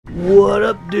What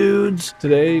up, dudes?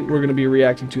 Today we're gonna be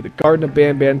reacting to the Garten of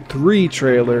Banban 3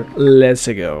 trailer. Let's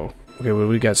go. Okay, well,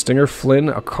 we got Stinger Flynn,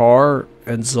 a car,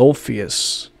 and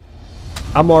Zolphius.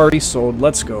 I'm already sold.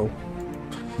 Let's go.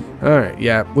 Alright,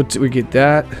 yeah, we get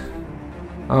that.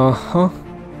 Uh-huh.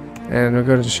 And we're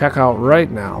gonna check out right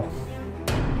now.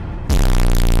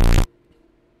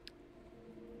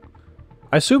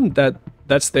 I assume that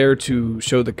that's there to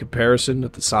show the comparison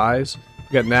of the size.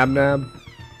 We got Nab Nab.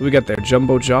 What we got there?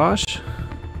 Jumbo Josh.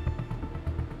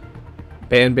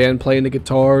 Banban playing the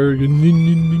guitar.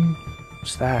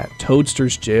 What's that?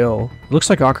 Toadster's Jail. Looks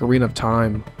like Ocarina of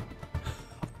Time.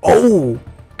 Oh!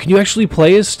 Can you actually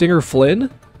play as Stinger Flynn?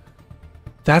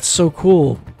 That's so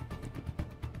cool.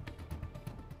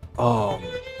 Well,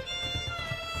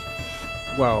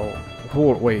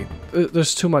 wait.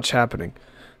 There's too much happening.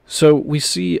 So we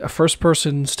see a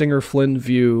first-person Stinger Flynn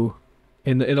view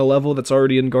in a level that's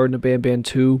already in Garten of Banban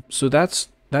 2. So that's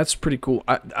pretty cool.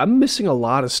 I'm missing a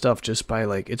lot of stuff just by,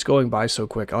 like, it's going by so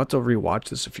quick. I'll have to rewatch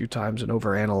this a few times and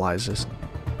overanalyze this.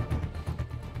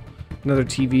 Another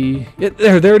TV.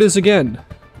 There it is again.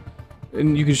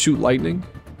 And you can shoot lightning.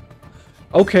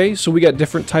 Okay, so we got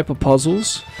different type of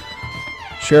puzzles.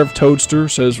 Sheriff Toadster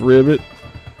says ribbit.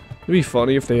 It'd be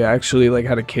funny if they actually, like,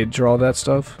 had a kid draw that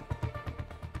stuff.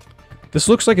 This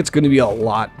looks like it's going to be a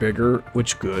lot bigger,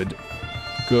 which good.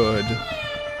 Good.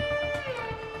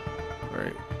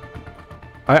 Alright.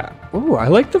 I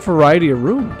like the variety of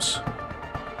rooms.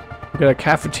 We got a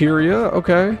cafeteria,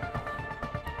 okay.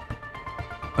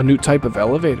 A new type of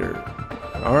elevator.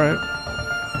 Alright.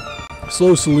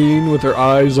 Slow Celine with her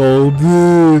eyes all...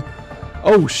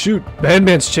 Oh, shoot.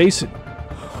 Banban's chasing.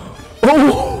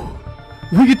 Oh!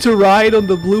 We get to ride on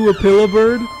the blue Apilla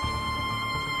bird?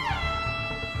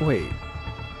 Wait.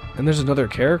 And there's another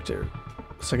character.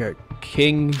 It's like a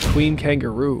queen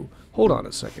kangaroo. Hold on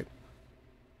a second.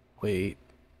 Wait.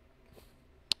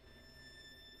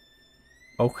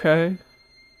 Okay.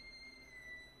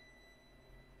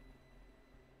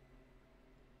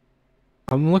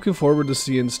 I'm looking forward to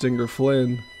seeing Stinger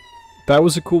Flynn. That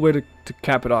was a cool way to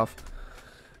cap it off.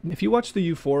 If you watch the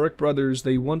Euphoric Brothers,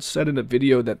 they once said in a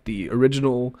video that the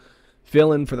original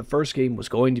villain for the first game was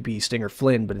going to be Stinger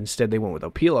Flynn, but instead they went with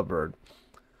Apilla Bird.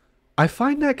 I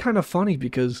find that kind of funny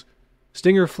because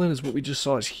Stinger Flynn is what we just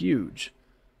saw is huge.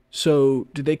 So,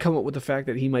 did they come up with the fact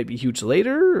that he might be huge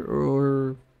later,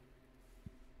 or...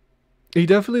 He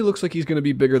definitely looks like he's going to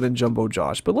be bigger than Jumbo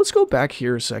Josh, but let's go back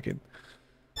here a second.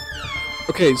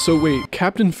 Okay, so wait,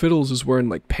 Captain Fiddles is wearing,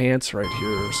 like, pants right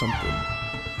here or something.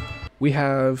 We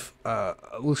have,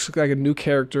 looks like a new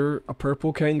character, a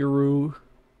purple kangaroo.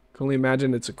 Can only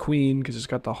imagine it's a queen because it's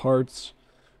got the hearts.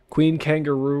 Queen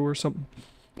kangaroo or something.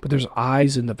 But there's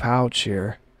eyes in the pouch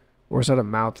here. Or is that a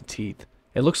mouth and teeth?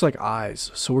 It looks like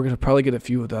eyes, so we're going to probably get a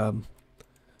few of them.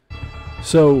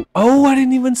 So, oh, I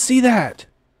didn't even see that!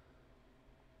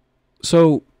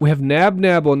 So, we have Nab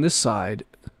Nab on this side.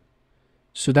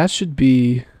 So that should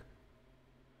be...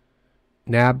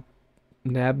 Nab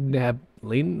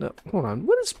Lena? Hold on,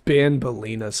 what is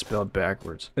Banbalina spelled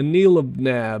backwards?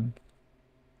 Anilabnab.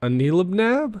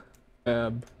 Anilabnab?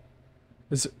 Nab.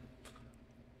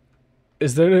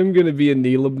 Is their name gonna be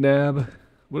Anilabnab?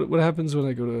 What happens when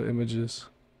I go to images?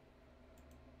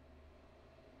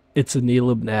 It's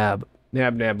Anilabnab.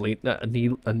 Nab Lena. We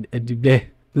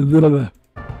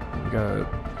got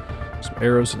some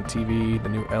arrows in the TV, the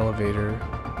new elevator.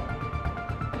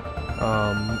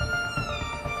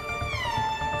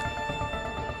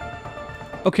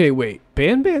 Okay, wait.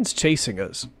 Banban's chasing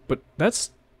us, but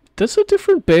that's a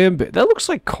different Banban. That looks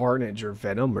like Carnage or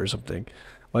Venom or something.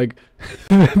 Like,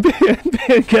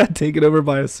 Banban got taken over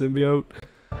by a symbiote.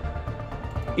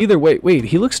 Either way, wait,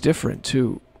 he looks different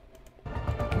too.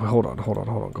 Well, hold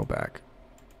on, go back.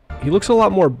 He looks a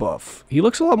lot more buff. He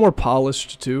looks a lot more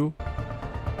polished too.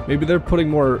 Maybe they're putting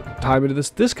more time into this.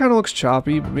 This kind of looks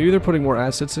choppy, but maybe they're putting more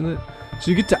assets in it. So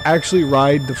you get to actually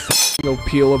ride the f***ing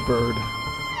Apilla bird.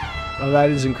 Oh, that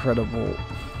is incredible.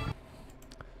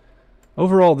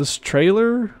 Overall, this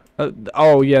trailer...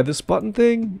 oh, yeah, this button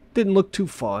thing didn't look too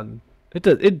fun.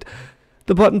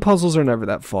 The button puzzles are never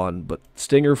that fun, but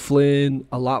Stinger Flynn,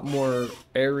 a lot more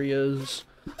areas.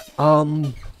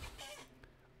 I'm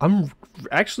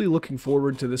actually looking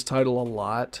forward to this title a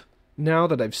lot. Now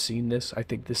that I've seen this, I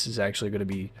think this is actually going to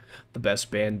be the best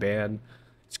Banban.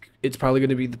 It's probably going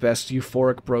to be the best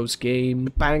Euphoric Bros game.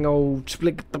 Bango,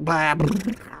 split the blab.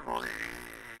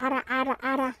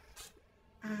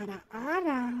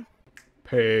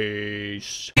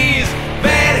 Peace.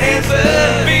 Van.hanson.